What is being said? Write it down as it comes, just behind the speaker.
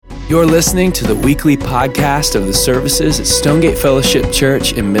You're listening to the weekly podcast of the services at Stonegate Fellowship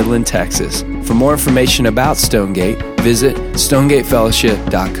Church in Midland, Texas. For more information about Stonegate, visit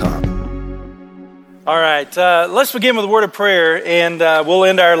stonegatefellowship.com. All right, let's begin with a word of prayer, and we'll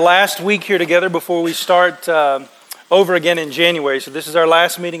end our last week here together before we start over again in January. So this is our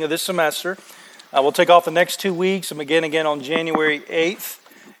last meeting of this semester. We'll take off the next 2 weeks and begin again on January 8th.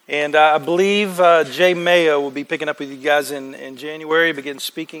 And I believe Jay Mayo will be picking up with you guys in January, begin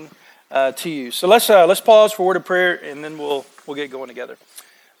speaking to you. So let's pause for a word of prayer, and then we'll get going together.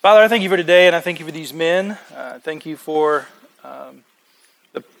 Father, I thank you for today, and I thank you for these men. Thank you for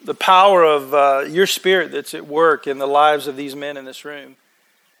the power of your Spirit that's at work in the lives of these men in this room.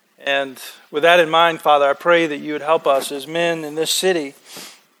 And with that in mind, Father, I pray that you would help us as men in this city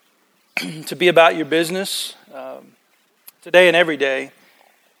to be about your business today and every day.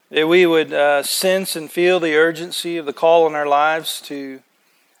 That we would sense and feel the urgency of the call in our lives to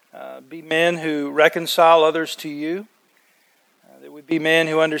be men who reconcile others to you. That we be men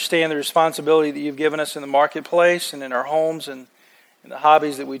who understand the responsibility that you've given us in the marketplace and in our homes and in the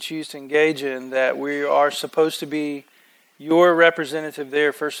hobbies that we choose to engage in, that we are supposed to be your representative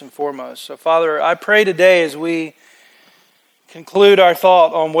there first and foremost. So, Father, I pray today as we conclude our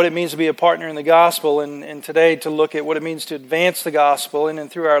thought on what it means to be a partner in the gospel, and today to look at what it means to advance the gospel in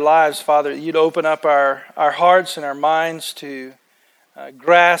and through our lives, Father, you'd open up our hearts and our minds to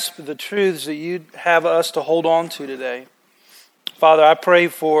grasp the truths that you'd have us to hold on to today. Father, I pray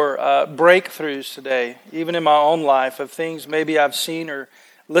for breakthroughs today, even in my own life, of things maybe I've seen or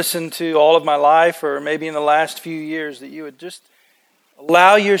listened to all of my life, or maybe in the last few years, that you would just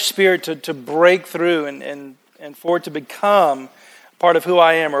allow your Spirit to break through and for it to become part of who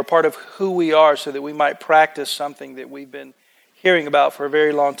I am or part of who we are, so that we might practice something that we've been hearing about for a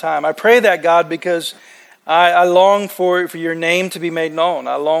very long time. I pray that, God, because I long for your name to be made known.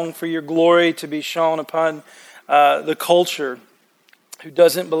 I long for your glory to be shown upon the culture who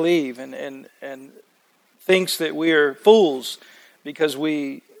doesn't believe and thinks that we are fools because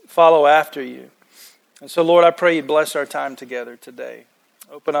we follow after you. And so, Lord, I pray you bless our time together today.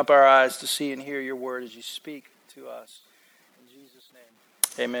 Open up our eyes to see and hear your word as you speak to us. In Jesus' name,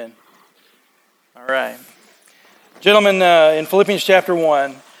 amen. All right. Gentlemen, in Philippians chapter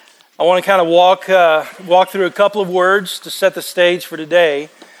 1, I want to kind of walk through a couple of words to set the stage for today. A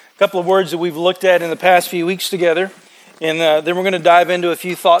couple of words that we've looked at in the past few weeks together. And then we're going to dive into a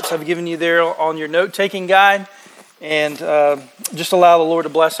few thoughts I've given you there on your note-taking guide. And just allow the Lord to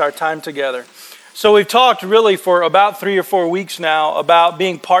bless our time together. So we've talked really for about 3 or 4 weeks now about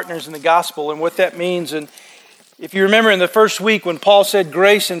being partners in the gospel and what that means. And if you remember in the first week when Paul said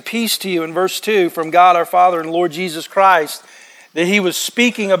grace and peace to you in verse 2 from God our Father and Lord Jesus Christ, that he was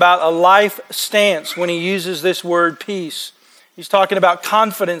speaking about a life stance when he uses this word peace. He's talking about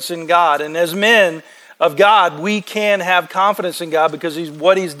confidence in God. And as men of God, we can have confidence in God because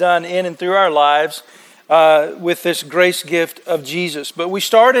what he's done in and through our lives with this grace gift of Jesus. But we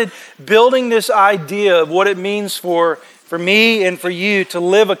started building this idea of what it means for me and for you to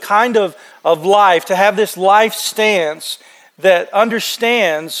live a kind of life, to have this life stance that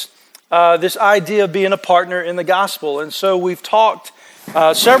understands this idea of being a partner in the gospel. And so we've talked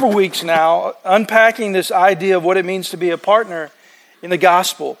several weeks now unpacking this idea of what it means to be a partner in the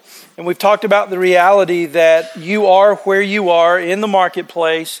gospel. And we've talked about the reality that you are where you are in the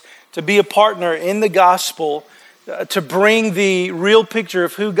marketplace to be a partner in the gospel, to bring the real picture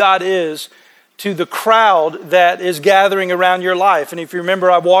of who God is to the crowd that is gathering around your life. And if you remember,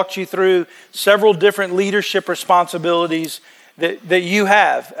 I walked you through several different leadership responsibilities that you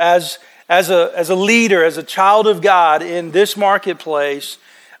have as a leader, as a child of God in this marketplace.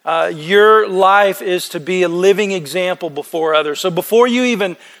 Your life is to be a living example before others. So before you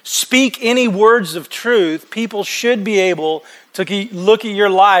even speak any words of truth, people should be able to look at your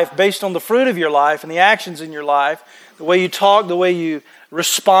life based on the fruit of your life and the actions in your life, the way you talk, the way you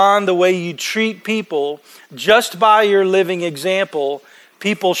respond, the way you treat people. Just by your living example,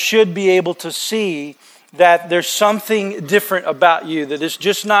 people should be able to see that there's something different about you, that it's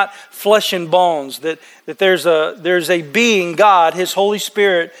just not flesh and bones, that there's a being, God, His Holy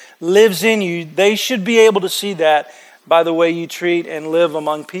Spirit lives in you. They should be able to see that by the way you treat and live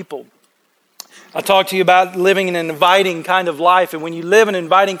among people. I talked to you about living in an inviting kind of life, and when you live an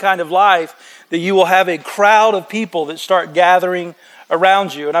inviting kind of life, that you will have a crowd of people that start gathering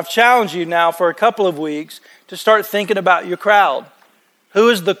around you. And I've challenged you now for a couple of weeks to start thinking about your crowd. Who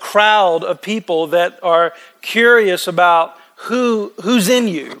is the crowd of people that are curious about who's in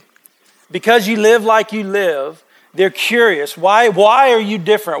you? Because you live like you live, They're curious. Why are you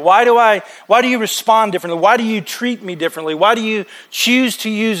different? Why do you respond differently? Why do you treat me differently? Why do you choose to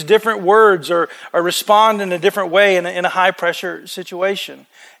use different words or respond in a different way in a high pressure situation?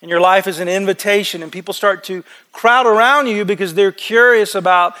 And your life is an invitation, and people start to crowd around you because they're curious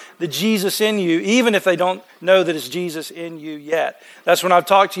about the Jesus in you, even if they don't know that it's Jesus in you yet. That's when I've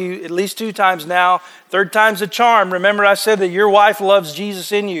talked to you at least 2 times now. 3rd time's a charm. Remember, I said that your wife loves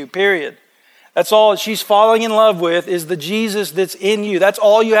Jesus in you, period. That's all she's falling in love with, is the Jesus that's in you. That's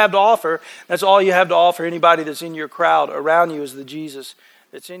all you have to offer. That's all you have to offer anybody that's in your crowd around you, is the Jesus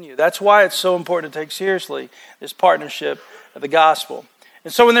that's in you. That's why it's so important to take seriously this partnership of the gospel.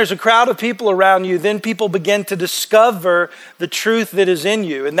 And so when there's a crowd of people around you, then people begin to discover the truth that is in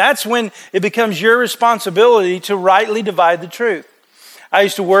you. And that's when it becomes your responsibility to rightly divide the truth. I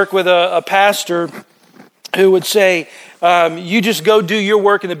used to work with a pastor who would say, you just go do your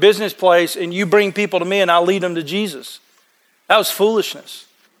work in the business place and you bring people to me and I'll lead them to Jesus. That was foolishness.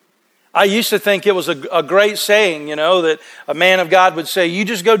 I used to think it was a great saying, that a man of God would say, you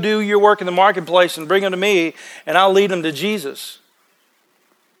just go do your work in the marketplace and bring them to me and I'll lead them to Jesus.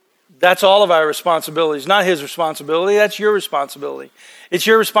 That's all of our responsibility. It's not his responsibility. That's your responsibility. It's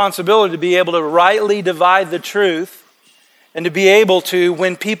your responsibility to be able to rightly divide the truth and to be able to,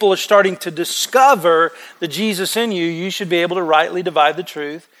 when people are starting to discover the Jesus in you, you should be able to rightly divide the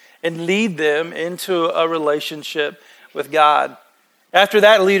truth and lead them into a relationship with God. After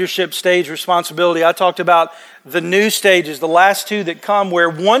that leadership stage responsibility, I talked about the new stages, the last 2 that come, where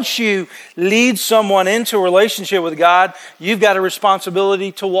once you lead someone into a relationship with God, you've got a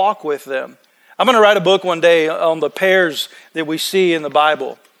responsibility to walk with them. I'm going to write a book one day on the pairs that we see in the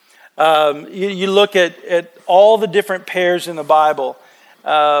Bible. You look at all the different pairs in the Bible.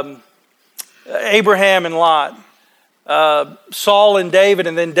 Abraham and Lot, Saul and David,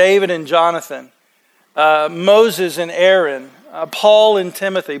 and then David and Jonathan, Moses and Aaron, Paul and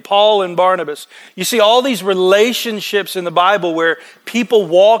Timothy, Paul and Barnabas. You see all these relationships in the Bible where people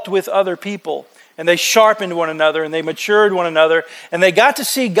walked with other people and they sharpened one another and they matured one another and they got to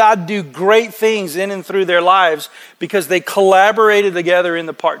see God do great things in and through their lives because they collaborated together in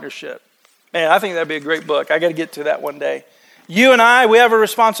the partnership. Man, I think that'd be a great book. I got to get to that one day. You and I, we have a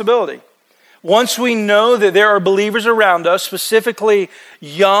responsibility. Once we know that there are believers around us, specifically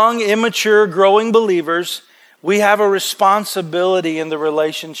young, immature, growing believers, we have a responsibility in the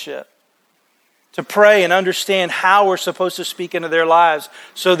relationship to pray and understand how we're supposed to speak into their lives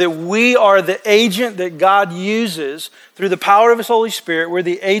so that we are the agent that God uses through the power of His Holy Spirit. We're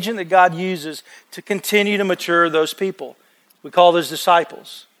the agent that God uses to continue to mature those people. We call those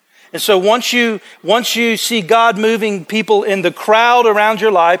disciples. And so once you see God moving people in the crowd around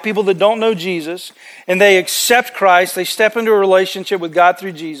your life, people that don't know Jesus, and they accept Christ, they step into a relationship with God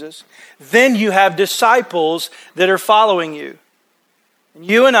through Jesus, then you have disciples that are following you. And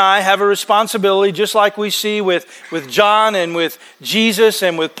you and I have a responsibility, just like we see with John and with Jesus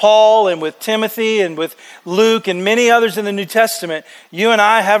and with Paul and with Timothy and with Luke and many others in the New Testament. You and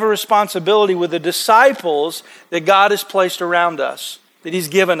I have a responsibility with the disciples that God has placed around us, that He's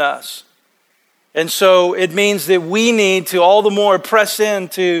given us. And so it means that we need to all the more press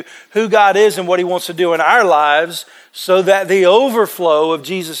into who God is and what He wants to do in our lives so that the overflow of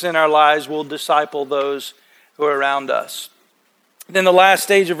Jesus in our lives will disciple those who are around us. Then the last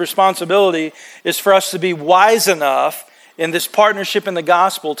stage of responsibility is for us to be wise enough in this partnership in the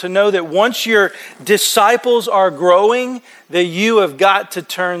gospel to know that once your disciples are growing, that you have got to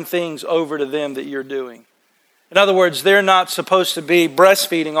turn things over to them that you're doing. In other words, they're not supposed to be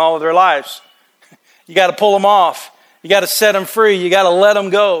breastfeeding all of their lives. You got to pull them off. You got to set them free. You got to let them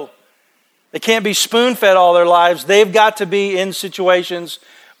go. They can't be spoon-fed all their lives. They've got to be in situations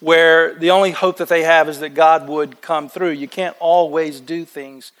where the only hope that they have is that God would come through. You can't always do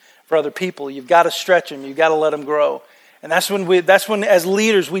things for other people. You've got to stretch them. You've got to let them grow. And that's when as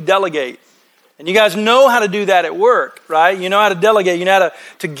leaders we delegate. And you guys know how to do that at work, right? You know how to delegate. You know how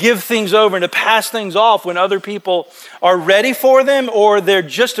to give things over and to pass things off when other people are ready for them or they're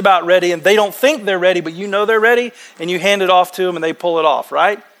just about ready and they don't think they're ready, but you know they're ready and you hand it off to them and they pull it off,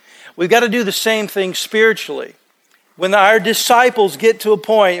 right? We've got to do the same thing spiritually. When our disciples get to a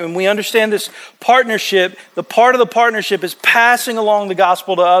point and we understand this partnership, the part of the partnership is passing along the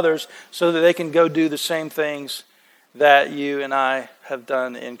gospel to others so that they can go do the same things that you and I have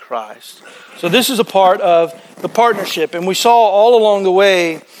done in Christ. So this is a part of the partnership. And we saw all along the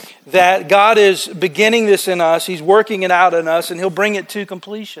way that God is beginning this in us. He's working it out in us and He'll bring it to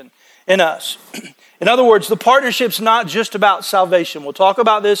completion. in us. In other words, the partnership's not just about salvation. We'll talk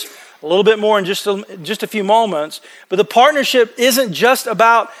about this a little bit more in just a few moments. But the partnership isn't just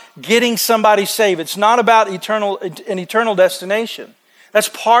about getting somebody saved. It's not about an eternal destination. That's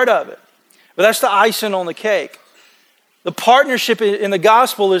part of it. But that's the icing on the cake. The partnership in the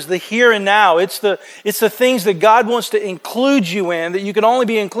gospel is the here and now. It's the things that God wants to include you in, that you can only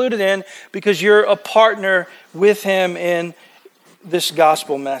be included in because you're a partner with Him in this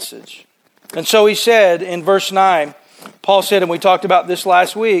gospel message. And so he said in verse 9, Paul said, and we talked about this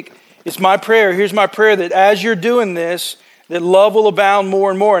last week, it's my prayer, here's my prayer, that as you're doing this, that love will abound more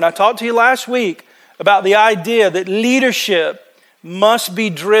and more. And I talked to you last week about the idea that leadership must be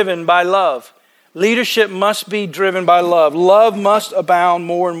driven by love. Leadership must be driven by love. Love must abound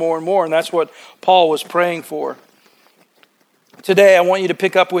more and more and more. And that's what Paul was praying for. Today, I want you to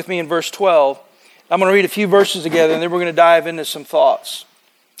pick up with me in verse 12. I'm going to read a few verses together, and then we're going to dive into some thoughts.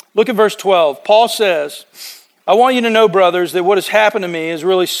 Look at verse 12. Paul says, I want you to know, brothers, that what has happened to me has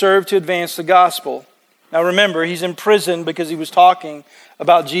really served to advance the gospel. Now remember, he's in prison because he was talking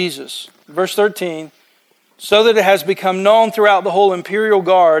about Jesus. Verse 13, so that it has become known throughout the whole imperial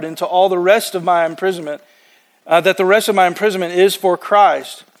guard and to all the rest of my imprisonment, that the rest of my imprisonment is for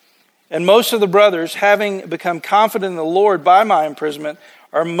Christ. And most of the brothers, having become confident in the Lord by my imprisonment,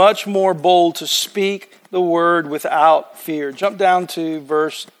 are much more bold to speak the word without fear. Jump down to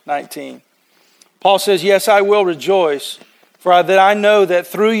verse 19. Paul says, yes, I will rejoice, for that I know that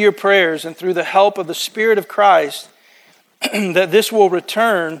through your prayers and through the help of the Spirit of Christ, that this will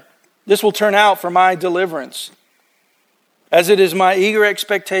turn out for my deliverance. As it is my eager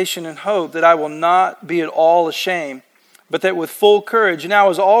expectation and hope that I will not be at all ashamed, but that with full courage, now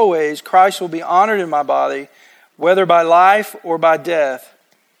as always, Christ will be honored in my body, whether by life or by death.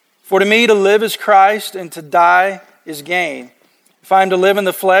 For to me to live is Christ, and to die is gain. If I'm to live in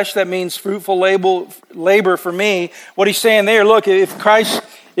the flesh, that means fruitful labor for me. What he's saying there, look, if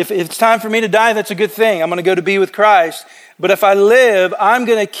it's time for me to die, that's a good thing. I'm going to go to be with Christ. But if I live, I'm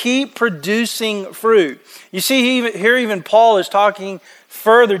going to keep producing fruit. You see, here even Paul is talking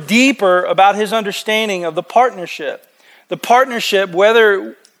further, deeper about his understanding of the partnership. The partnership,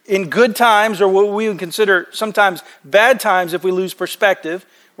 whether in good times or what we would consider sometimes bad times if we lose perspective,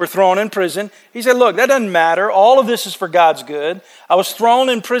 we're thrown in prison. He said, look, that doesn't matter. All of this is for God's good. I was thrown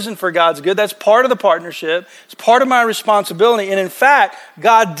in prison for God's good. That's part of the partnership. It's part of my responsibility. And in fact,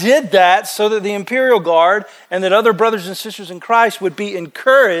 God did that so that the imperial guard and that other brothers and sisters in Christ would be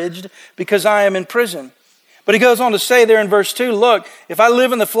encouraged because I am in prison. But he goes on to say there in verse 2, look, if I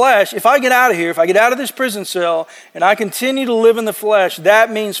live in the flesh, if I get out of here, if I get out of this prison cell and I continue to live in the flesh,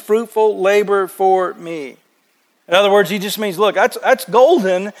 that means fruitful labor for me. In other words, he just means, look, that's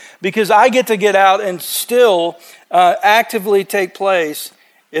golden because I get to get out and still actively take place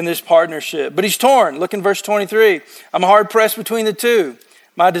in this partnership. But he's torn. Look in verse 23. I'm hard pressed between the two.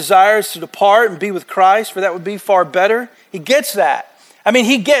 My desire is to depart and be with Christ, for that would be far better. He gets that. I mean,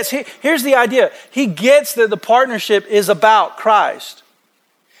 here's the idea. He gets that the partnership is about Christ.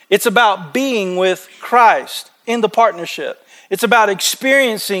 It's about being with Christ in the partnership. It's about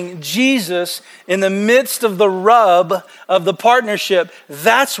experiencing Jesus in the midst of the rub of the partnership.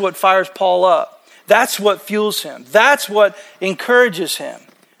 That's what fires Paul up. That's what fuels him. That's what encourages him.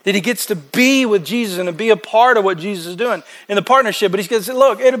 That he gets to be with Jesus and to be a part of what Jesus is doing in the partnership. But he says,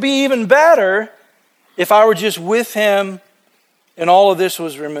 look, it'd be even better if I were just with him and all of this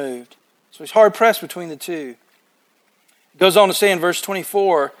was removed. So he's hard pressed between the two. He goes on to say in verse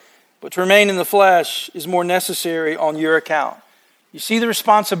 24, but to remain in the flesh is more necessary on your account. You see the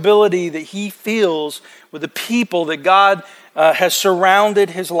responsibility that he feels with the people that God has surrounded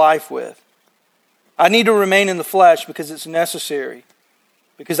his life with. I need to remain in the flesh because it's necessary,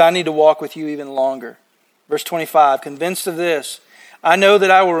 because I need to walk with you even longer. Verse 25, convinced of this, I know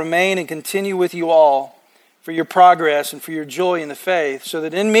that I will remain and continue with you all for your progress and for your joy in the faith, so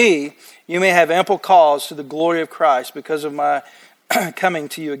that in me you may have ample cause to the glory of Christ because of my coming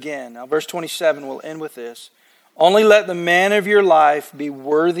to you again. Now, verse 27 will end with this. Only let the manner of your life be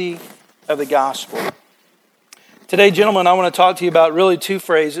worthy of the gospel. Today, gentlemen, I want to talk to you about really two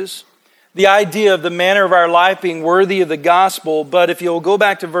phrases. The idea of the manner of our life being worthy of the gospel, but if you'll go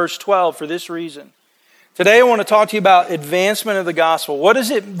back to verse 12 for this reason. Today, I want to talk to you about advancement of the gospel. What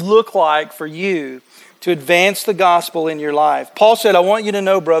does it look like for you to advance the gospel in your life? Paul said, I want you to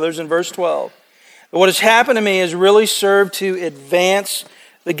know, brothers, in verse 12, what has happened to me has really served to advance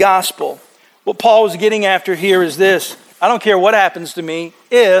the gospel. What Paul was getting after here is this. I don't care what happens to me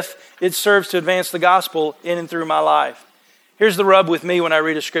if it serves to advance the gospel in and through my life. Here's the rub with me when I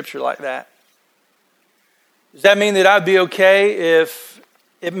read a scripture like that. Does that mean that I'd be okay if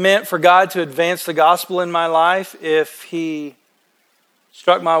it meant for God to advance the gospel in my life if He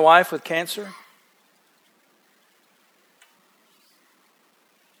struck my wife with cancer?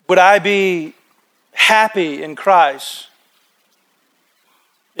 Would I be happy in Christ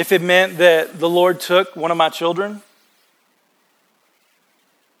if it meant that the Lord took one of my children?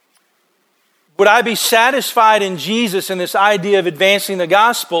 Would I be satisfied in Jesus in this idea of advancing the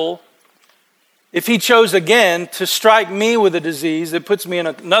gospel if He chose again to strike me with a disease that puts me in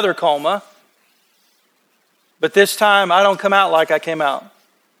another coma, but this time I don't come out like I came out?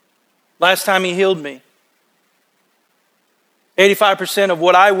 Last time He healed me, 85% of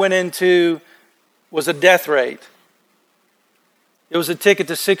what I went into was a death rate. It was a ticket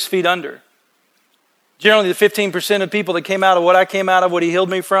to 6 feet under. Generally, the 15% of people that came out of what I came out of, what He healed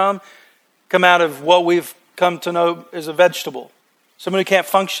me from, come out of what we've come to know as a vegetable. Someone who can't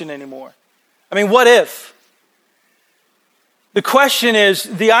function anymore. I mean, what if? The question is,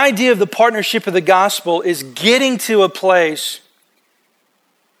 the idea of the partnership of the gospel is getting to a place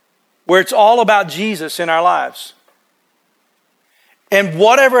where it's all about Jesus in our lives. And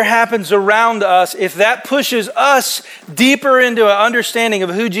whatever happens around us, if that pushes us deeper into an understanding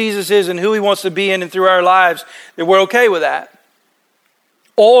of who Jesus is and who He wants to be in and through our lives, then we're okay with that.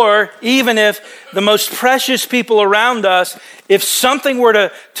 Or even if the most precious people around us, if something were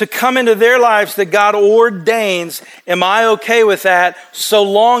to come into their lives that God ordains, am I okay with that so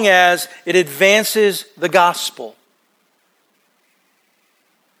long as it advances the gospel?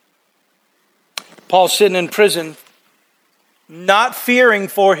 Paul's sitting in prison, not fearing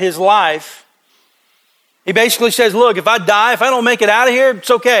for his life. He basically says, look, if I die, if I don't make it out of here,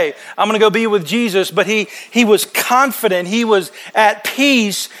 it's okay. I'm going to go be with Jesus. But he was confident. He was at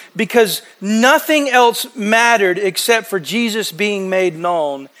peace because nothing else mattered except for Jesus being made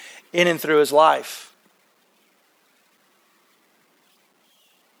known in and through his life.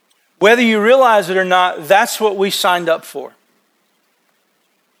 Whether you realize it or not, that's what we signed up for.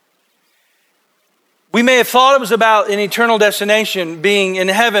 We may have thought it was about an eternal destination, being in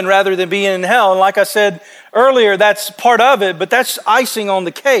heaven rather than being in hell. And like I said earlier, that's part of it, but that's icing on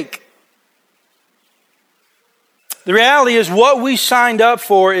the cake. The reality is what we signed up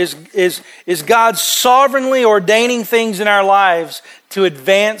for is God sovereignly ordaining things in our lives to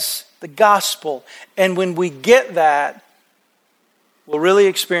advance the gospel. And when we get that, we'll really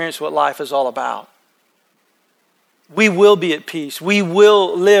experience what life is all about. We will be at peace. We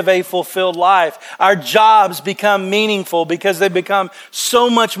will live a fulfilled life. Our jobs become meaningful because they become so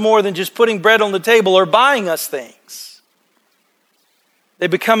much more than just putting bread on the table or buying us things. They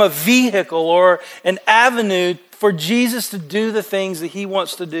become a vehicle or an avenue for Jesus to do the things that He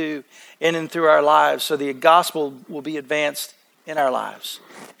wants to do in and through our lives, so the gospel will be advanced in our lives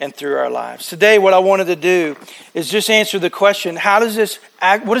and through our lives. Today, what I wanted to do is just answer the question, what does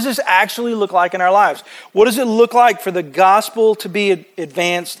this actually look like in our lives? What does it look like for the gospel to be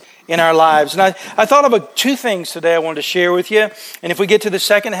advanced in our lives? And I thought of two things today I wanted to share with you. And if we get to the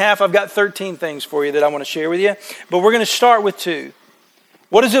second half, I've got 13 things for you that I want to share with you. But we're going to start with two.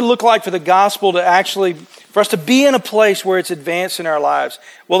 What does it look like for the gospel to actually, for us to be in a place where it's advanced in our lives?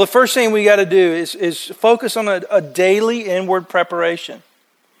 Well, the first thing we got to do is focus on a daily inward preparation.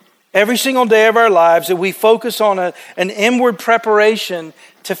 Every single day of our lives, that we focus on an inward preparation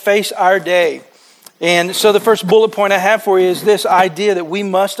to face our day. And so the first bullet point I have for you is this idea that we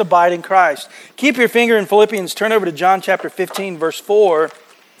must abide in Christ. Keep your finger in Philippians. Turn over to John chapter 15, verse 4.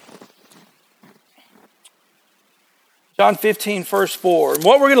 John 15, verse 4. And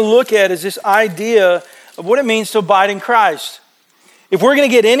what we're going to look at is this idea of what it means to abide in Christ. If we're going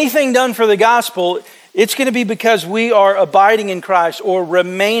to get anything done for the gospel, it's going to be because we are abiding in Christ or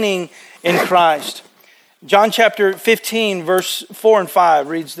remaining in Christ. John chapter 15, verse 4 and 5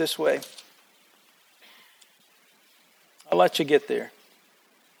 reads this way. I'll let you get there.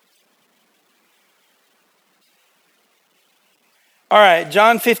 All right,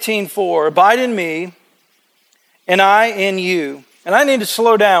 John 15, 4. Abide in me, and I in you. And I need to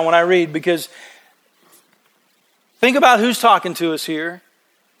slow down when I read, because think about who's talking to us here.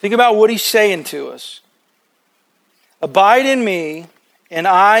 Think about what he's saying to us. Abide in me, and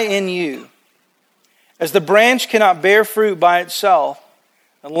I in you. As the branch cannot bear fruit by itself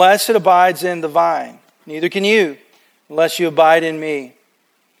unless it abides in the vine, neither can you unless you abide in me.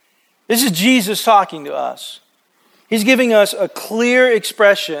 This is Jesus talking to us. He's giving us a clear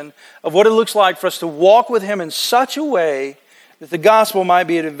expression of what it looks like for us to walk with Him in such a way that the gospel might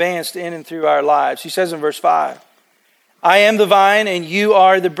be advanced in and through our lives. He says in verse 5, I am the vine and you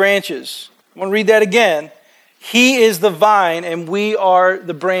are the branches. I want to read that again. He is the vine and we are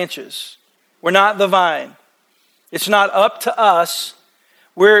the branches. We're not the vine. It's not up to us.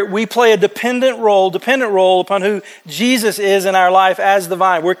 where we play a dependent role upon who Jesus is in our life as the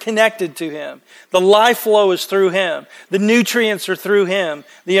vine. We're connected to him. The life flow is through him. The nutrients are through him.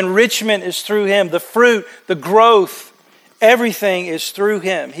 The enrichment is through him. The fruit, the growth, everything is through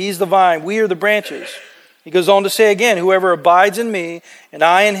him. He's the vine. We are the branches. He goes on to say again, whoever abides in me and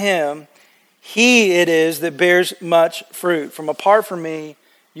I in him, he it is that bears much fruit. From apart from me,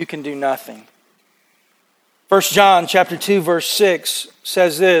 you can do nothing. 1 John chapter 2, verse 6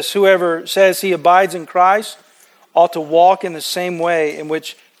 says this, whoever says he abides in Christ ought to walk in the same way in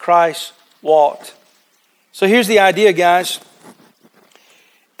which Christ walked. So here's the idea, guys.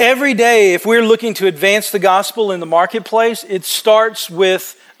 Every day, if we're looking to advance the gospel in the marketplace, it starts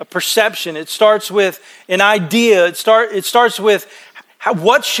with a perception. It starts with an idea. It starts with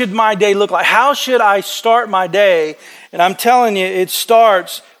what should my day look like? How should I start my day? And I'm telling you, it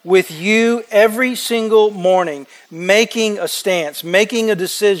starts with you every single morning making a stance, making a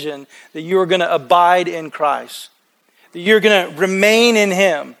decision that you are going to abide in Christ, that you're going to remain in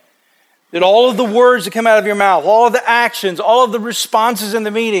him, that all of the words that come out of your mouth, all of the actions, all of the responses in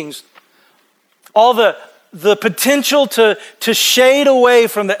the meetings, all the potential to shade away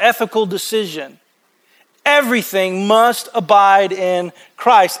from the ethical decision, everything must abide in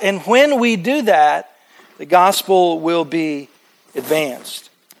Christ. And when we do that, the gospel will be advanced.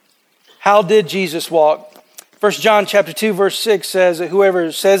 How did Jesus walk? 1 John chapter 2, verse 6 says that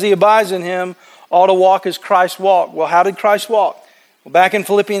whoever says he abides in him ought to walk as Christ walked. Well, how did Christ walk? Well, back in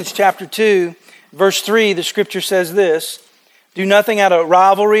Philippians chapter 2, verse 3, the scripture says this, do nothing out of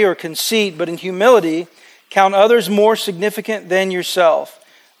rivalry or conceit, but in humility count others more significant than yourself.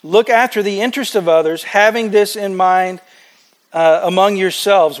 Look after the interest of others, having this in mind among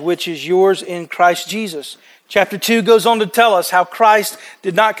yourselves, which is yours in Christ Jesus. Chapter 2 goes on to tell us how Christ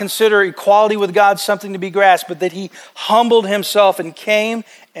did not consider equality with God something to be grasped, but that he humbled himself and came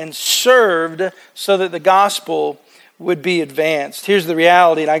and served so that the gospel would be advanced. Here's the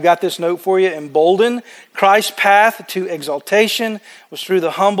reality, and I got this note for you, emboldened. Christ's path to exaltation was through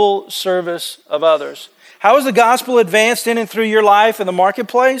the humble service of others. How is the gospel advanced in and through your life in the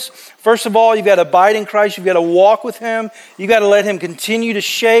marketplace? First of all, you've got to abide in Christ. You've got to walk with him. You've got to let him continue to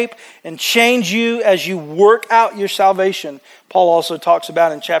shape and change you as you work out your salvation. Paul also talks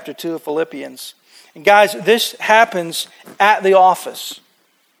about in chapter 2 of Philippians. And guys, this happens at the office.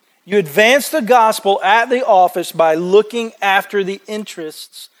 You advance the gospel at the office by looking after the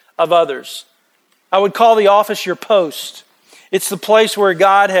interests of others. I would call the office your post. It's the place where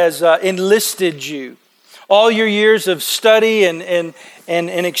God has enlisted you. All your years of study and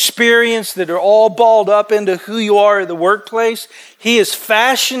experience that are all balled up into who you are at the workplace, he has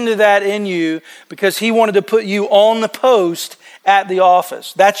fashioned that in you because he wanted to put you on the post at the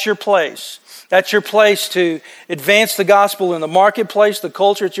office. That's your place. That's your place to advance the gospel in the marketplace, the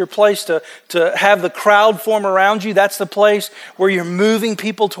culture. It's your place to have the crowd form around you. That's the place where you're moving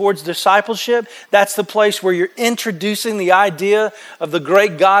people towards discipleship. That's the place where you're introducing the idea of the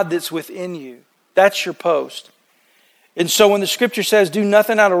great God that's within you. That's your post. And so when the scripture says, do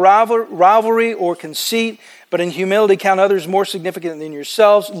nothing out of rivalry or conceit, but in humility count others more significant than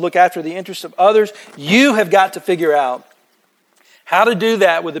yourselves, look after the interests of others, you have got to figure out how to do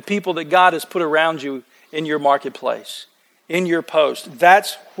that with the people that God has put around you in your marketplace, in your post.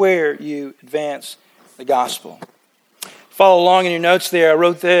 That's where you advance the gospel. Follow along in your notes there. I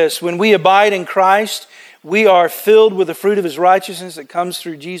wrote this. When we abide in Christ, we are filled with the fruit of his righteousness that comes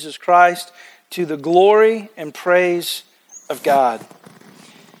through Jesus Christ to the glory and praise of God.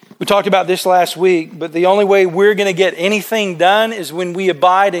 We talked about this last week, but the only way we're going to get anything done is when we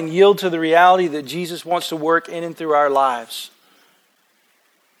abide and yield to the reality that Jesus wants to work in and through our lives.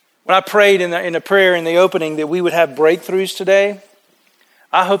 When I prayed in the prayer in the opening that we would have breakthroughs today,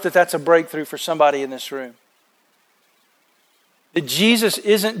 I hope that that's a breakthrough for somebody in this room. That Jesus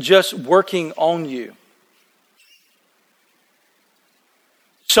isn't just working on you.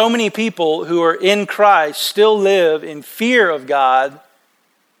 So many people who are in Christ still live in fear of God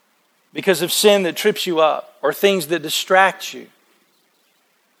because of sin that trips you up or things that distract you.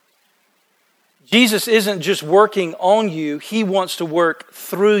 Jesus isn't just working on you, he wants to work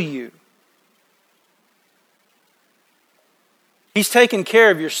through you. He's taking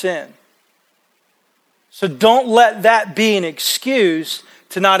care of your sin. So don't let that be an excuse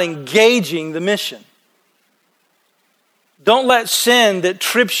to not engaging the mission. Don't let sin that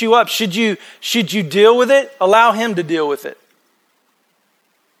trips you up, should you deal with it, allow him to deal with it.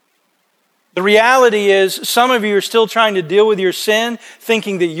 The reality is some of you are still trying to deal with your sin,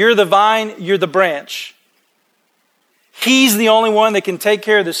 thinking that you're the vine, you're the branch. He's the only one that can take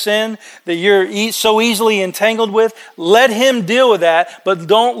care of the sin that you're so easily entangled with. Let Him deal with that, but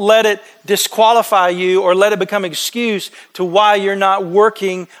don't let it disqualify you or let it become an excuse to why you're not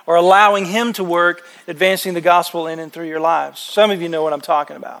working or allowing Him to work, advancing the gospel in and through your lives. Some of you know what I'm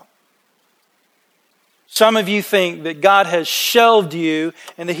talking about. Some of you think that God has shelved you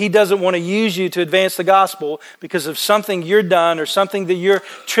and that He doesn't want to use you to advance the gospel because of something you're done or something that you're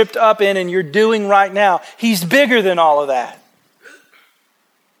tripped up in and you're doing right now. He's bigger than all of that.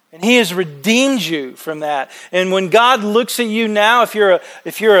 And He has redeemed you from that. And when God looks at you now, if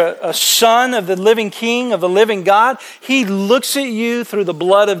you're a son of the living King, of the living God, He looks at you through the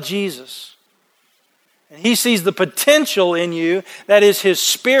blood of Jesus. And He sees the potential in you, that is His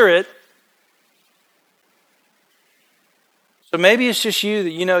Spirit. So maybe it's just you that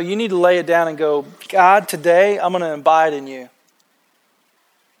you need to lay it down and go, God, today I'm going to abide in you.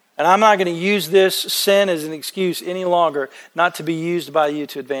 And I'm not going to use this sin as an excuse any longer not to be used by you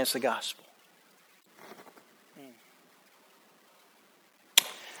to advance the gospel.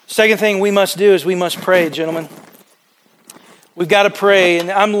 Second thing we must do is we must pray, gentlemen. We've got to pray, and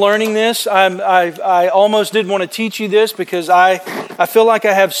I'm learning this. I almost didn't want to teach you this because I feel like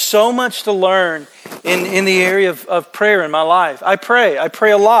I have so much to learn in the area of prayer in my life. I pray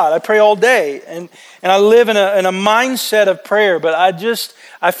a lot. I pray all day, and I live in a mindset of prayer. But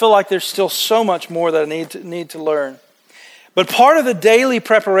I feel like there's still so much more that I need to learn. But part of the daily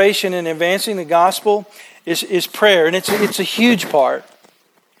preparation in advancing the gospel is prayer, and it's a huge part.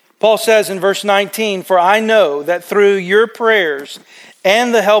 Paul says in verse 19, "For I know that through your prayers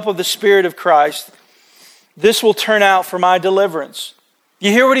and the help of the Spirit of Christ, this will turn out for my deliverance."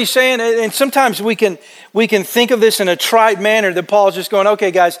 You hear what he's saying? And sometimes we can think of this in a trite manner that Paul's just going, okay,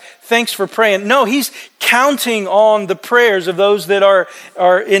 guys, thanks for praying. No, he's counting on the prayers of those that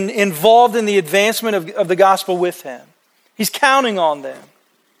are involved in the advancement of the gospel with him. He's counting on them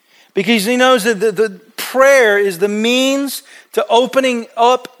because he knows that the prayer is the means to opening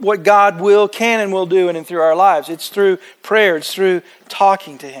up what God can and will do in and through our lives. It's through prayer. It's through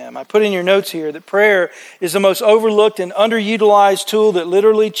talking to Him. I put in your notes here that prayer is the most overlooked and underutilized tool that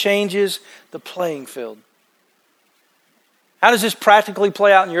literally changes the playing field. How does this practically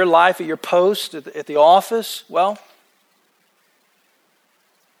play out in your life, at your post, at the office? Well,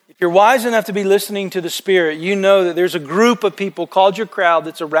 if you're wise enough to be listening to the Spirit, you know that there's a group of people called your crowd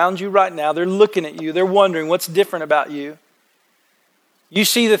that's around you right now. They're looking at you. They're wondering what's different about you. You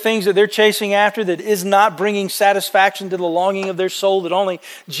see the things that they're chasing after that is not bringing satisfaction to the longing of their soul that only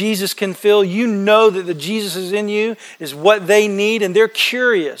Jesus can fill. You know that the Jesus is in you is what they need, and they're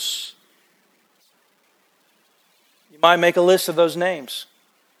curious. You might make a list of those names.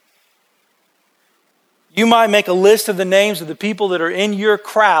 You might make a list of the names of the people that are in your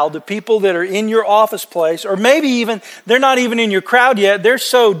crowd, the people that are in your office place, or maybe even they're not even in your crowd yet. They're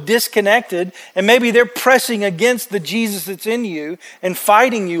so disconnected, and maybe they're pressing against the Jesus that's in you and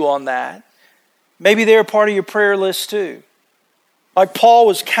fighting you on that. Maybe they're a part of your prayer list too. Like Paul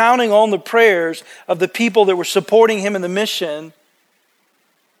was counting on the prayers of the people that were supporting him in the mission.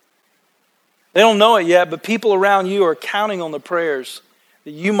 They don't know it yet, but people around you are counting on the prayers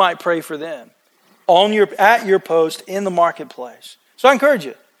that you might pray for them. At your post in the marketplace. So I encourage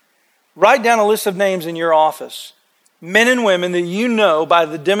you, write down a list of names in your office. Men and women that you know by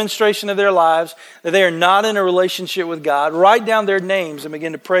the demonstration of their lives that they are not in a relationship with God. Write down their names and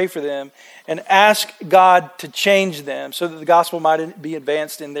begin to pray for them and ask God to change them so that the gospel might be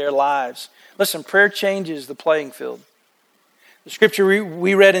advanced in their lives. Listen, prayer changes the playing field. The scripture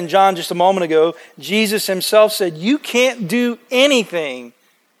we read in John just a moment ago, Jesus himself said, "You can't do anything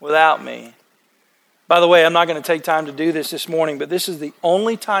without me." By the way, I'm not going to take time to do this morning, but this is the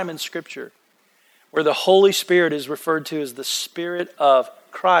only time in Scripture where the Holy Spirit is referred to as the Spirit of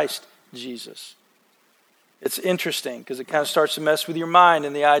Christ Jesus. It's interesting because it kind of starts to mess with your mind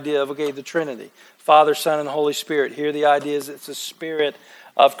and the idea of, the Trinity, Father, Son, and Holy Spirit. Here the idea is it's the Spirit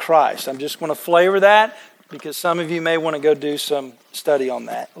of Christ. I'm just going to flavor that because some of you may want to go do some study on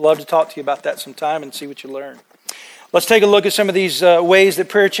that. I'd love to talk to you about that sometime and see what you learn. Let's take a look at some of these ways that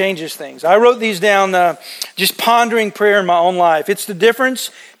prayer changes things. I wrote these down just pondering prayer in my own life. It's the difference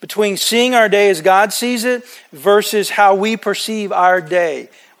between seeing our day as God sees it versus how we perceive our day.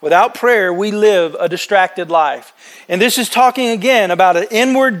 Without prayer, we live a distracted life. And this is talking again about an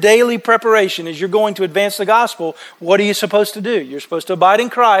inward daily preparation as you're going to advance the gospel. What are you supposed to do? You're supposed to abide in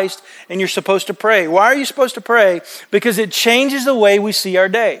Christ and you're supposed to pray. Why are you supposed to pray? Because it changes the way we see our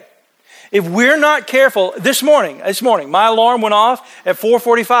day. If we're not careful, this morning, my alarm went off at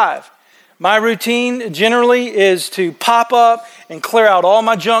 4:45. My routine generally is to pop up and clear out all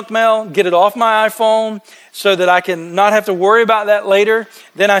my junk mail, get it off my iPhone so that I can not have to worry about that later.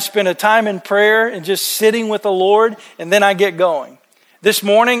 Then I spend a time in prayer and just sitting with the Lord, and then I get going. This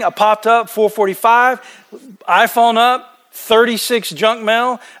morning I popped up, 4:45, iPhone up, 36 junk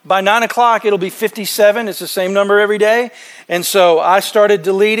mail. By 9 o'clock it'll be 57. It's the same number every day. And so I started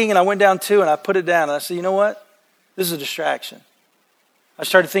deleting, and I went down 2 and I put it down. And I said, you know what? This is a distraction. I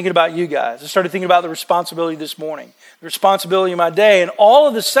started thinking about you guys. I started thinking about the responsibility this morning, the responsibility of my day. And all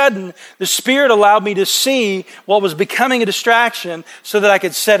of a sudden, the Spirit allowed me to see what was becoming a distraction so that I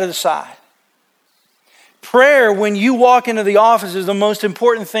could set it aside. Prayer, when you walk into the office, is the most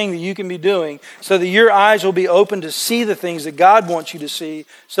important thing that you can be doing so that your eyes will be open to see the things that God wants you to see,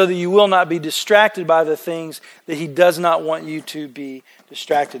 so that you will not be distracted by the things that He does not want you to be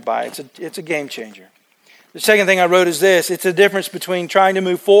distracted by. It's a game changer. The second thing I wrote is this: it's a difference between trying to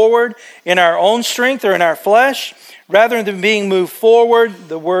move forward in our own strength or in our flesh. Rather than being moved forward,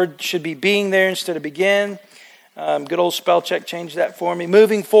 the word should be being there instead of begin. Good old spell check changed that for me.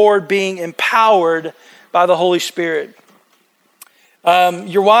 Moving forward, being empowered by the Holy Spirit.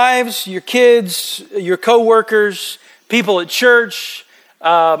 Your wives, your kids, your co-workers, people at church,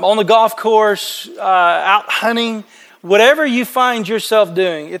 on the golf course, out hunting, whatever you find yourself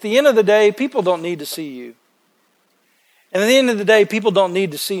doing, at the end of the day, people don't need to see you. And at the end of the day, people don't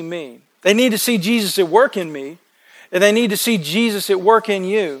need to see me. They need to see Jesus at work in me, and they need to see Jesus at work in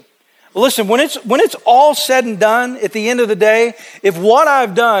you. Listen, when it's all said and done, at the end of the day, if what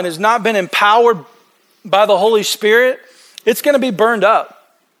I've done has not been empowered by the Holy Spirit, it's going to be burned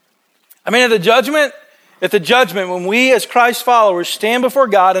up. I mean, at the judgment, when we as Christ followers stand before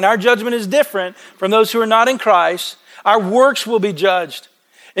God, and our judgment is different from those who are not in Christ, our works will be judged.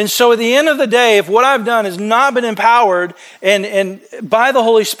 And so at the end of the day, if what I've done has not been empowered and by the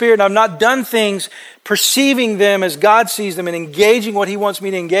Holy Spirit, and I've not done things perceiving them as God sees them and engaging what He wants me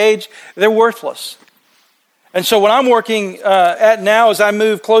to engage, they're worthless. And so what I'm working at now, as I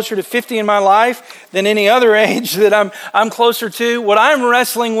move closer to 50 in my life than any other age that I'm closer to, what I'm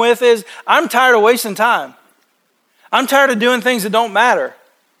wrestling with is I'm tired of wasting time. I'm tired of doing things that don't matter.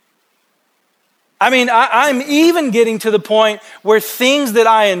 I mean, I'm even getting to the point where things that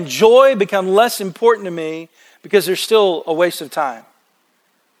I enjoy become less important to me because they're still a waste of time,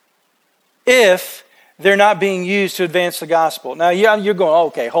 if they're not being used to advance the gospel. Now, you're going,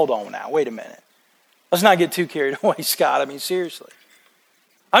 okay, hold on now, wait a minute. Let's not get too carried away, Scott. I mean, seriously.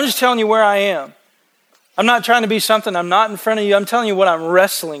 I'm just telling you where I am. I'm not trying to be something I'm not in front of you. I'm telling you what I'm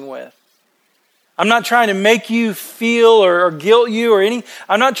wrestling with. I'm not trying to make you feel or guilt you or any.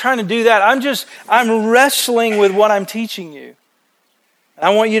 I'm not trying to do that. I'm wrestling with what I'm teaching you. And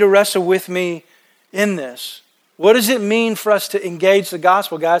I want you to wrestle with me in this. What does it mean for us to engage the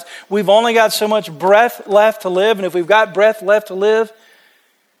gospel, guys? We've only got so much breath left to live, and if we've got breath left to live,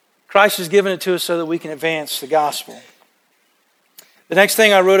 Christ has given it to us so that we can advance the gospel. The next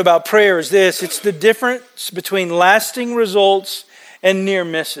thing I wrote about prayer is this: it's the difference between lasting results and near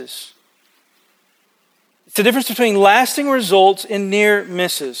misses. It's the difference between lasting results and near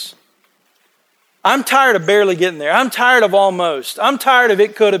misses. I'm tired of barely getting there. I'm tired of almost. I'm tired of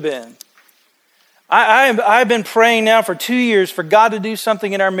it could have been. I've been praying now for 2 years for God to do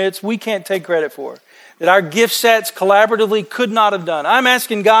something in our midst we can't take credit for, that our gift sets collaboratively could not have done. I'm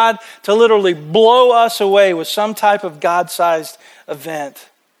asking God to literally blow us away with some type of God-sized event,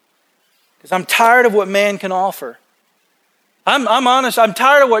 because I'm tired of what man can offer. I'm honest, I'm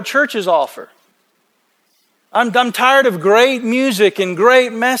tired of what churches offer. I'm tired of great music and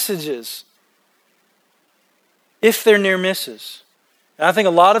great messages, if they're near misses. And I think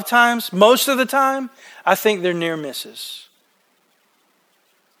a lot of times, most of the time, I think they're near misses.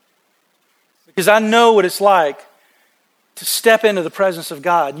 Because I know what it's like to step into the presence of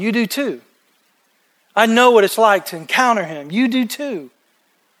God. You do too. I know what it's like to encounter Him. You do too.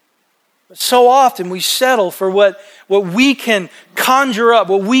 But so often we settle for what we can conjure up,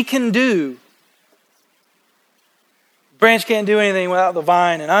 what we can do. Branch can't do anything without the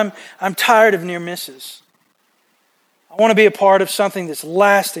vine, and I'm tired of near misses. I want to be a part of something that's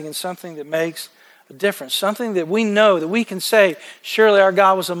lasting and something that makes a difference, something that we know, that we can say, surely our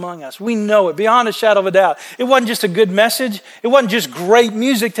God was among us. We know it beyond a shadow of a doubt. It wasn't just a good message. It wasn't just great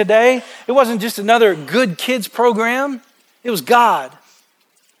music today. It wasn't just another good kids program. It was God.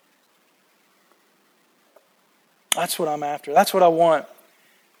 That's what I'm after. That's what I want.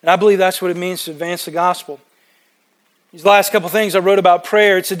 And I believe that's what it means to advance the gospel. These last couple things I wrote about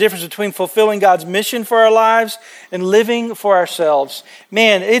prayer, it's the difference between fulfilling God's mission for our lives and living for ourselves.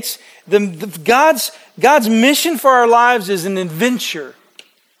 Man, it's God's mission for our lives is an adventure.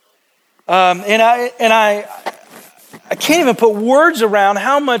 And I can't even put words around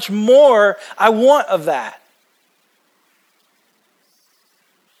how much more I want of that.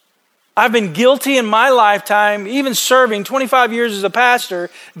 I've been guilty in my lifetime, even serving 25 years as a pastor,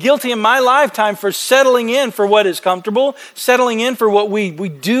 guilty in my lifetime for settling in for what is comfortable, settling in for what we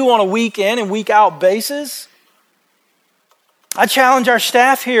do on a week in and week out basis. I challenge our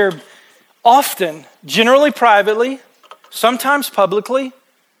staff here often, generally privately, sometimes publicly.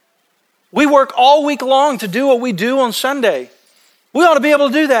 We work all week long to do what we do on Sunday. We ought to be able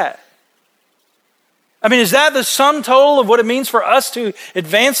to do that. I mean, is that the sum total of what it means for us to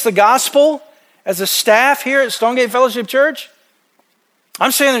advance the gospel as a staff here at Stonegate Fellowship Church?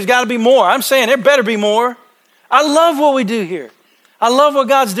 I'm saying there's got to be more. I'm saying there better be more. I love what we do here. I love what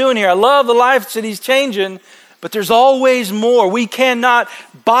God's doing here. I love the lives that He's changing, but there's always more. We cannot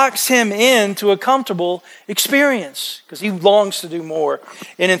box Him into a comfortable experience because He longs to do more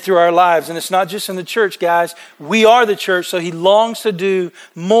in and through our lives. And it's not just in the church, guys. We are the church, so He longs to do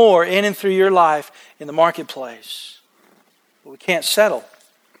more in and through your life in the marketplace. But we can't settle.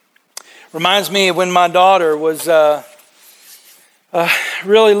 Reminds me of when my daughter was a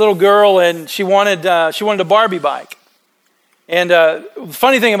really little girl and she wanted a Barbie bike. And the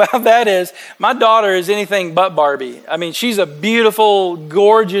funny thing about that is my daughter is anything but Barbie. I mean, she's a beautiful,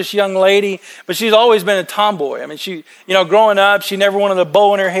 gorgeous young lady, but she's always been a tomboy. I mean, growing up, she never wanted a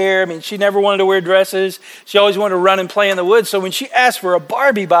bow in her hair. I mean, she never wanted to wear dresses. She always wanted to run and play in the woods. So when she asked for a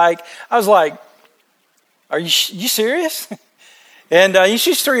Barbie bike, I was like, are you serious? And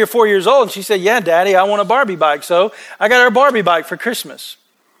she's 3 or 4 years old. And she said, yeah, Daddy, I want a Barbie bike. So I got her a Barbie bike for Christmas.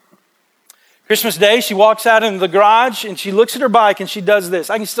 Christmas Day, she walks out into the garage and she looks at her bike and she does this.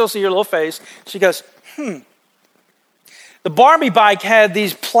 I can still see her little face. She goes, The Barbie bike had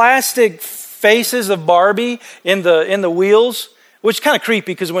these plastic faces of Barbie in the wheels, which is kind of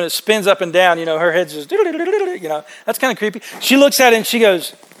creepy because when it spins up and down, her head's just, that's kind of creepy. She looks at it and she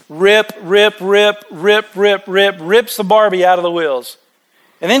goes, rip, rip, rip, rip, rip, rip, rips the Barbie out of the wheels.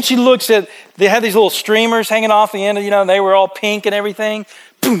 And then she looks at, they had these little streamers hanging off the end of, and they were all pink and everything.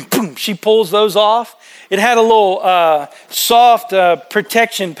 Boom, boom, she pulls those off. It had a little soft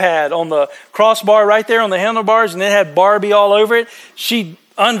protection pad on the crossbar right there on the handlebars, and it had Barbie all over it. She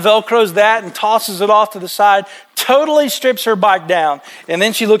unvelcros that and tosses it off to the side, totally strips her bike down. And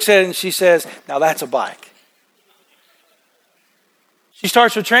then she looks at it and she says, now that's a bike. She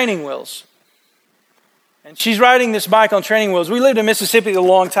starts with training wheels. And she's riding this bike on training wheels. We lived in Mississippi a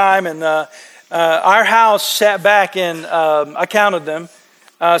long time, and our house sat back in, I counted them,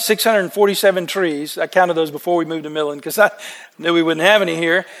 647 trees. I counted those before we moved to Midland because I knew we wouldn't have any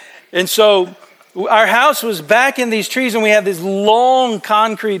here. And so our house was back in these trees, and we had this long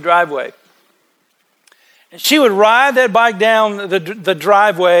concrete driveway. And she would ride that bike down the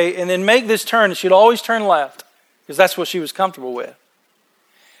driveway and then make this turn, and she'd always turn left because that's what she was comfortable with.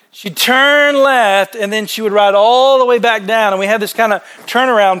 She'd turn left, and then she would ride all the way back down, and we had this kind of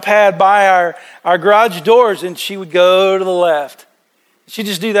turnaround pad by our garage doors, and she would go to the left. She'd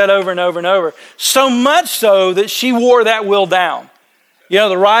just do that over and over and over. So much so that she wore that wheel down.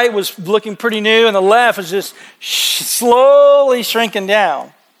 The right was looking pretty new, and the left was just slowly shrinking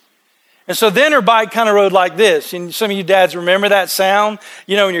down. And so then her bike kind of rode like this. And some of you dads remember that sound,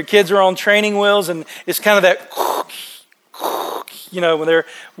 when your kids are on training wheels, and it's kind of that, when their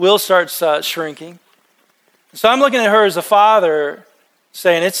wheel starts shrinking. So I'm looking at her as a father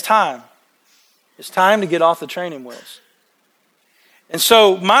saying, it's time. It's time to get off the training wheels. And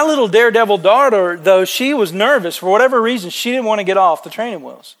so my little daredevil daughter, though, she was nervous. For whatever reason, she didn't want to get off the training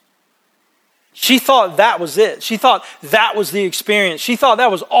wheels. She thought that was it. She thought that was the experience. She thought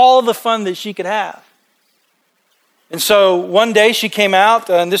that was all the fun that she could have. And so one day she came out,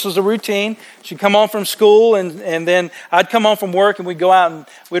 and this was a routine. She'd come home from school, and then I'd come home from work, and we'd go out and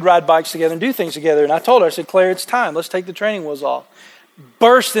we'd ride bikes together and do things together. And I told her, I said, Claire, it's time. Let's take the training wheels off.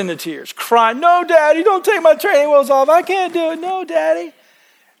 Burst into tears, crying, no, Daddy, don't take my training wheels off. I can't do it. No, Daddy.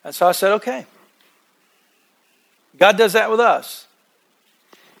 And so I said, okay. God does that with us.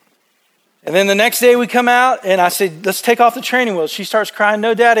 And then the next day we come out, and I said, let's take off the training wheels. She starts crying,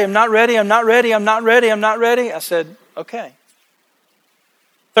 no, Daddy, I'm not ready. I'm not ready. I'm not ready. I'm not ready. I said, okay.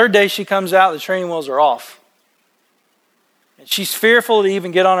 Third day she comes out, the training wheels are off. And she's fearful to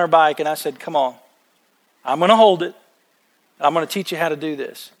even get on her bike. And I said, come on, I'm going to hold it. I'm going to teach you how to do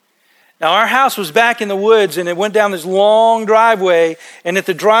this. Now, our house was back in the woods, and it went down this long driveway, and at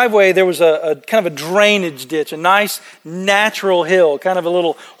the driveway there was a kind of a drainage ditch, a nice natural hill, kind of a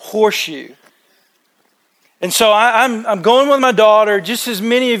little horseshoe. And so I'm going with my daughter, just as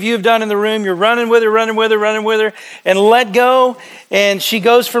many of you have done in the room. You're running with her, and let go. And she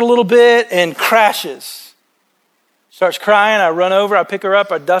goes for a little bit and crashes. Starts crying. I run over, I pick her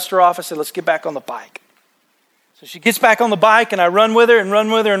up, I dust her off. I said, let's get back on the bike. So she gets back on the bike, and I run with her and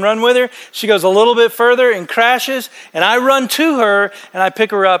run with her and run with her. She goes a little bit further and crashes. And I run to her, and I pick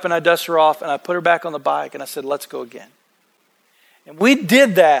her up, and I dust her off, and I put her back on the bike. And I said, let's go again. And we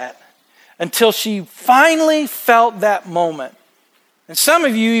did that until she finally felt that moment. And some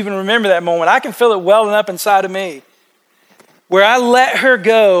of you even remember that moment. I can feel it welling up inside of me, where I let her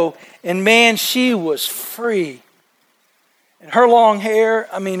go, and man, she was free. And her long hair,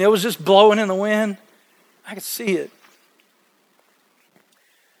 it was just blowing in the wind. I could see it.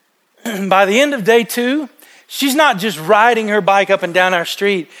 By the end of day 2, she's not just riding her bike up and down our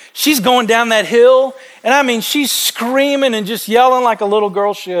street. She's going down that hill, and she's screaming and just yelling like a little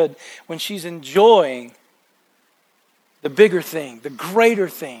girl should when she's enjoying the bigger thing, the greater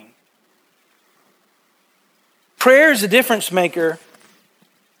thing. Prayer is a difference maker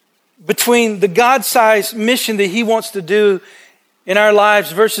between the God-sized mission that He wants to do in our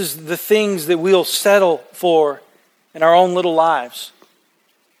lives versus the things that we'll settle for in our own little lives.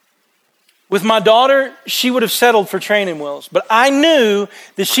 With my daughter, she would have settled for training wheels, but I knew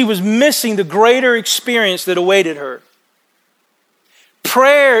that she was missing the greater experience that awaited her.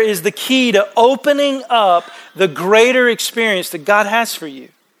 Prayer is the key to opening up the greater experience that God has for you.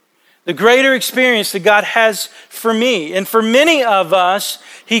 The greater experience that God has for me. And for many of us,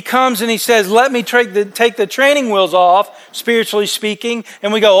 He comes and He says, let me take the training wheels off, spiritually speaking,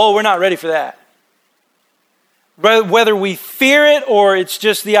 and we go, oh, we're not ready for that. Whether we fear it or it's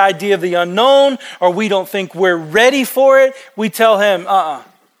just the idea of the unknown or we don't think we're ready for it, we tell Him,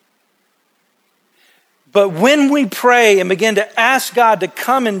 But when we pray and begin to ask God to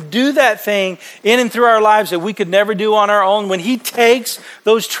come and do that thing in and through our lives that we could never do on our own, when He takes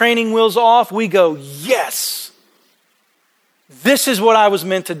those training wheels off, we go, yes, this is what I was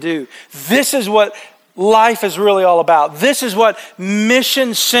meant to do. This is what life is really all about. This is what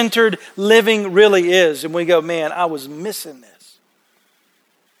mission-centered living really is. And we go, man, I was missing this.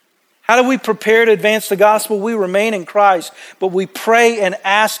 How do we prepare to advance the gospel? We remain in Christ, but we pray and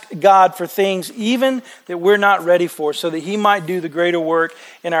ask God for things even that we're not ready for, so that He might do the greater work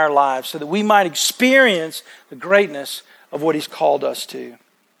in our lives, so that we might experience the greatness of what He's called us to.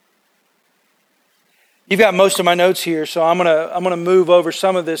 You've got most of my notes here, so I'm gonna move over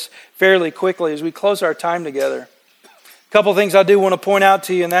some of this fairly quickly as we close our time together. A couple things I do want to point out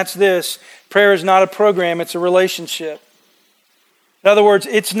to you, and that's this. Prayer is not a program, it's a relationship. In other words,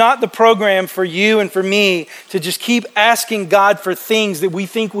 it's not the program for you and for me to just keep asking God for things that we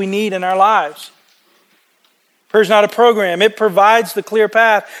think we need in our lives. Prayer is not a program. It provides the clear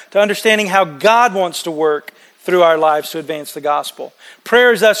path to understanding how God wants to work through our lives to advance the gospel.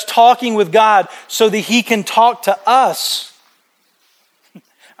 Prayer is us talking with God so that He can talk to us.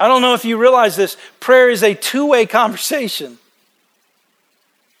 I don't know if you realize this. Prayer is a two-way conversation.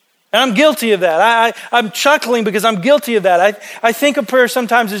 And I'm guilty of that. I'm chuckling because I'm guilty of that. I think of prayer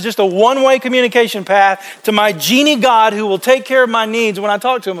sometimes as just a one-way communication path to my genie God who will take care of my needs when I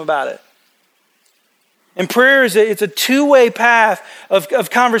talk to Him about it. And prayer it's a two-way path of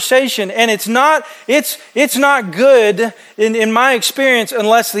conversation, and it's not good in my experience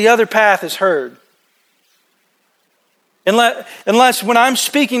unless the other path is heard. Unless when I'm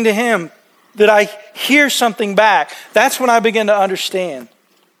speaking to Him that I hear something back, that's when I begin to understand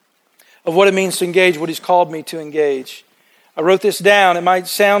of what it means to engage what He's called me to engage. I wrote this down. It might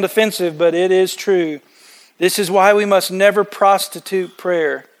sound offensive, but it is true. This is why we must never prostitute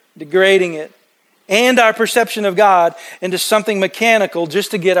prayer, degrading it and our perception of God into something mechanical just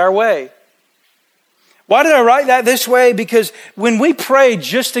to get our way. Why did I write that this way? Because when we pray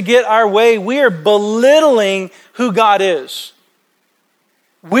just to get our way, we are belittling who God is.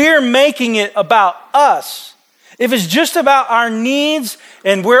 We're making it about us. If it's just about our needs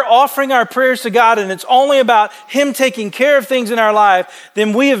and we're offering our prayers to God and it's only about Him taking care of things in our life,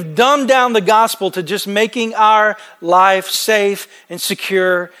 then we have dumbed down the gospel to just making our life safe and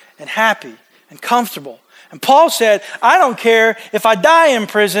secure and happy and comfortable. And Paul said, I don't care if I die in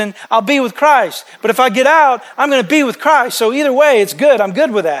prison, I'll be with Christ. But if I get out, I'm going to be with Christ. So either way, it's good. I'm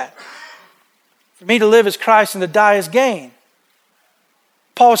good with that. For me to live is Christ and to die is gain.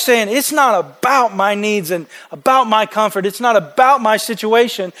 Paul is saying, it's not about my needs and about my comfort. It's not about my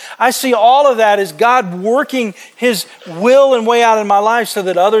situation. I see all of that as God working His will and way out in my life so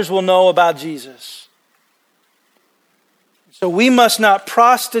that others will know about Jesus. So we must not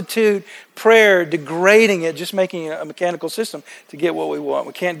prostitute prayer, degrading it, just making it a mechanical system to get what we want.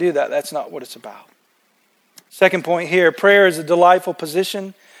 We can't do that. That's not what it's about. Second point here, prayer is a delightful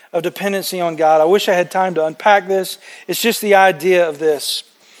position of dependency on God. I wish I had time to unpack this. It's just the idea of this.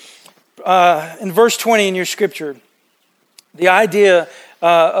 In verse 20 in your scripture, the idea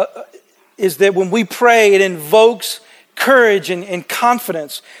is that when we pray, it invokes courage and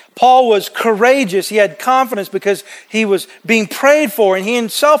confidence. Paul was courageous. He had confidence because he was being prayed for and he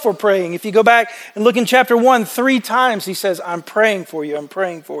himself were praying. If you go back and look in chapter 1, 3 times he says, I'm praying for you, I'm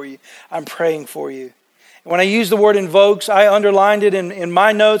praying for you, I'm praying for you. When I use the word invokes, I underlined it in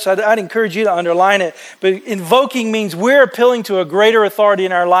my notes. I'd encourage you to underline it. But invoking means we're appealing to a greater authority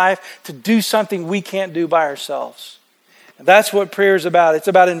in our life to do something we can't do by ourselves. And that's what prayer is about. It's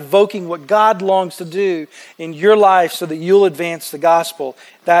about invoking what God longs to do in your life so that you'll advance the gospel.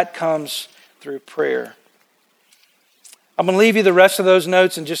 That comes through prayer. I'm going to leave you the rest of those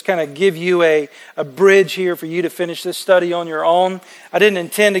notes and just kind of give you a bridge here for you to finish this study on your own. I didn't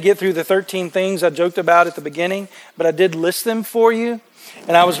intend to get through the 13 things I joked about at the beginning, but I did list them for you.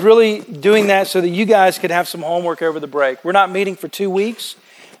 And I was really doing that so that you guys could have some homework over the break. We're not meeting for 2 weeks.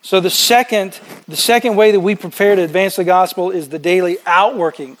 So the second way that we prepare to advance the gospel is the daily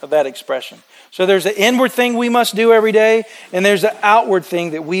outworking of that expression. So there's an inward thing we must do every day, and there's an outward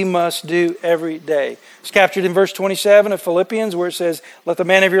thing that we must do every day. It's captured in verse 27 of Philippians where it says, let the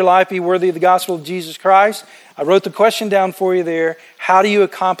man of your life be worthy of the gospel of Jesus Christ. I wrote the question down for you there. How do you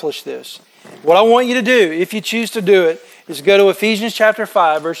accomplish this? What I want you to do, if you choose to do it, is go to Ephesians chapter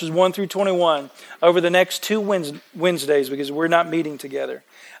 5, verses 1 through 21 over the next 2 Wednesdays because we're not meeting together.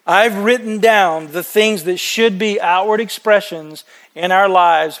 I've written down the things that should be outward expressions in our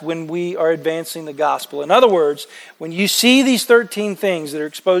lives when we are advancing the gospel. In other words, when you see these 13 things that are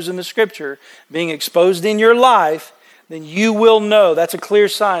exposed in the scripture being exposed in your life, then you will know that's a clear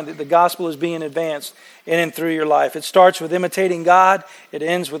sign that the gospel is being advanced in and through your life. It starts with imitating God. It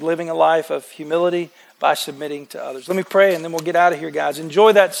ends with living a life of humility by submitting to others. Let me pray and then we'll get out of here, guys.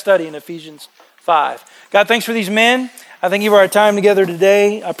 Enjoy that study in Ephesians 5. God, thanks for these men. I thank you for our time together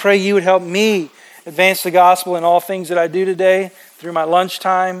today. I pray you would help me advance the gospel in all things that I do today, through my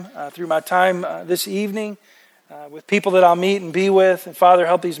lunchtime, through my time this evening, with people that I'll meet and be with. And Father,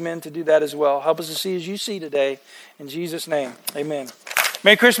 help these men to do that as well. Help us to see as you see today. In Jesus' name, amen.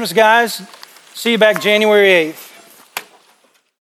 Merry Christmas, guys. See you back January 8th.